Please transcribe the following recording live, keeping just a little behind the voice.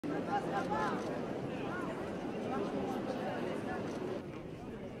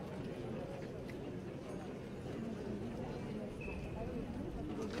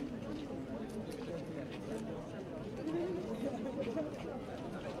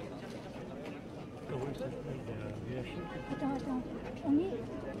Attends, on y est.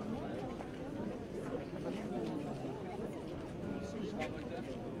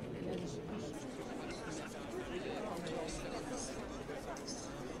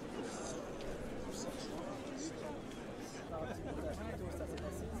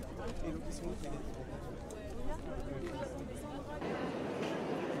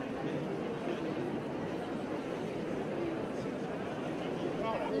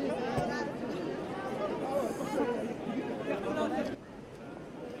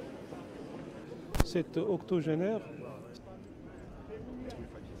 Cet octogénaire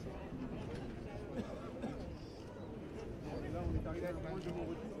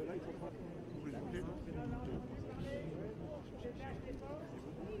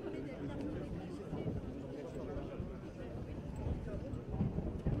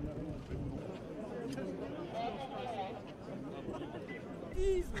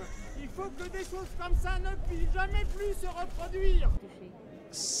il faut que des choses comme ça ne puissent jamais plus se reproduire.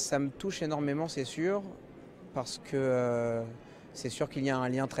 Ça me touche énormément, c'est sûr, parce que c'est sûr qu'il y a un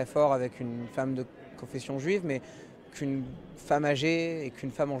lien très fort avec une femme de confession juive, mais qu'une femme âgée et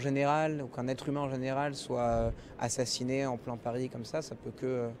qu'une femme en général, ou qu'un être humain en général soit assassiné en plein Paris comme ça peut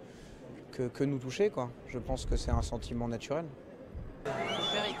que nous toucher, quoi. Je pense que c'est un sentiment naturel. Mon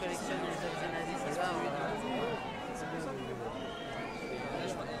père, il collectionne les objets nazis, c'est ça, oui.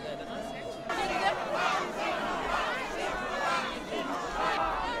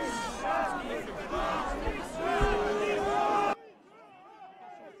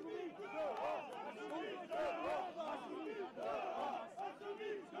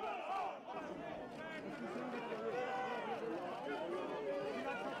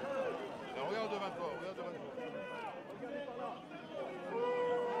 Regarde devant toi, regarde devant toi.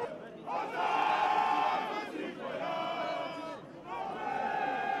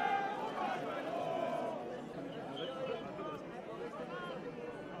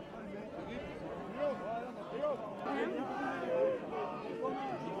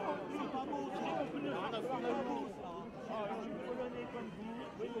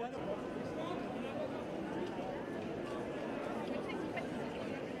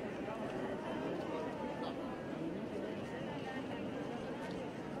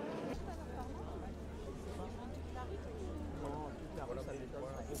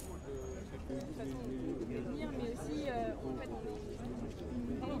 Mais aussi en fait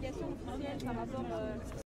une délégation officielle par rapport